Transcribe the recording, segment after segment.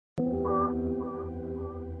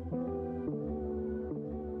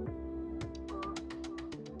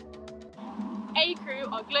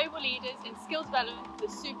ACREW are global leaders in skill development for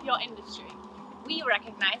the superyacht industry. We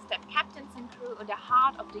recognize that captains and crew are the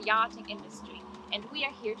heart of the yachting industry, and we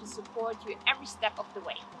are here to support you every step of the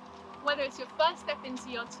way. Whether it's your first step into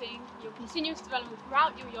yachting, your continuous development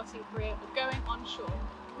throughout your yachting career, or going onshore,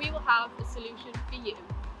 we will have a solution for you.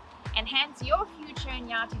 Enhance your future in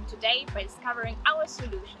yachting today by discovering our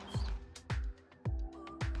solutions.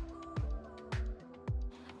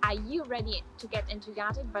 Are you ready to get into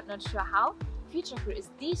yachting but not sure how? ACREW is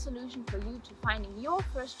the solution for you to finding your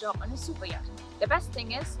first job on a super yacht. The best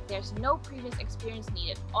thing is, there's no previous experience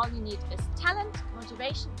needed. All you need is talent,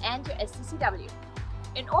 motivation and your STCW.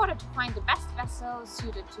 In order to find the best vessel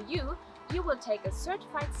suited to you, you will take a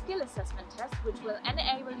certified skill assessment test which will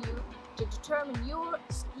enable you to determine your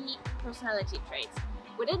ski personality traits.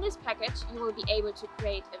 Within this package, you will be able to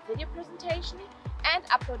create a video presentation and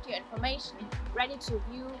upload your information ready to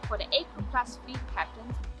view for the ACREW Plus fleet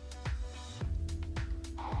captains.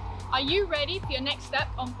 Are you ready for your next step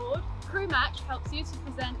on board? Crew Match helps you to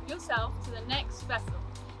present yourself to the next vessel.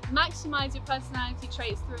 Maximize your personality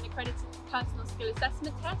traits through an accredited personal skill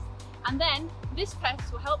assessment test, and then this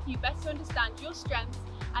test will help you better understand your strengths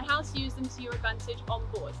and how to use them to your advantage on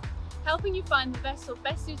board, helping you find the vessel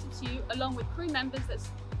best suited to you along with crew members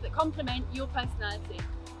that complement your personality.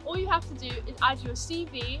 All you have to do is add your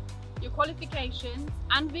CV, your qualifications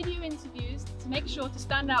and video interviews to make sure to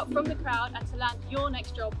stand out from the crowd and to land your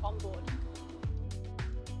next job on board.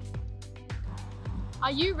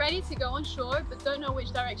 Are you ready to go on shore but don't know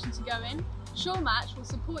which direction to go in? Shore Match will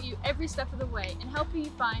support you every step of the way in helping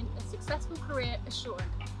you find a successful career ashore.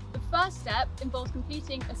 The first step involves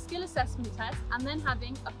completing a skill assessment test and then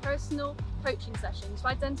having a personal coaching session to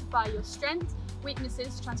identify your strengths,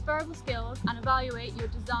 weaknesses, transferable skills and evaluate your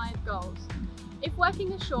desired goals. If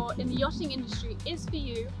working ashore in the yachting industry is for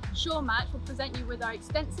you, Shore Match will present you with our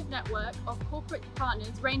extensive network of corporate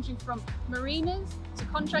partners ranging from marinas to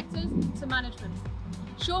contractors to management.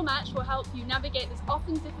 Shore Match will help you navigate this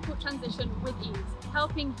often difficult transition with ease,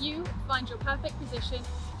 helping you find your perfect position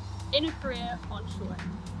in a career onshore.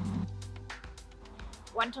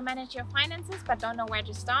 Want to manage your finances but don't know where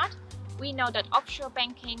to start? We know that offshore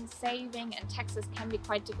banking, saving and taxes can be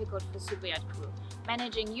quite difficult for superyacht crew.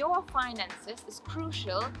 Managing your finances is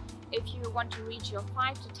crucial if you want to reach your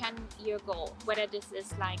 5 to 10 year goal, whether this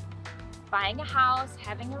is like buying a house,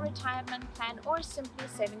 having a retirement plan or simply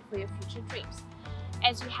saving for your future dreams.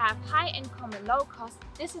 As you have high income and low cost,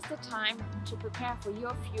 this is the time to prepare for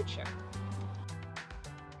your future.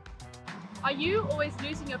 Are you always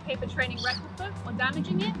losing your paper training record book or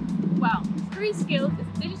damaging it? Well, ACREW Skills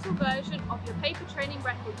is a digital version of your paper training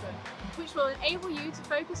record book, which will enable you to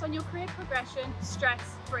focus on your career progression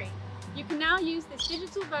stress-free. You can now use this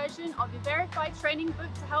digital version of your verified training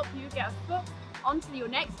book to help you get a foot onto your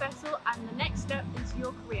next vessel and the next step into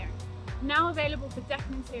your career. Now available for deck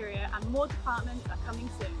and interior, and more departments are coming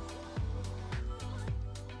soon.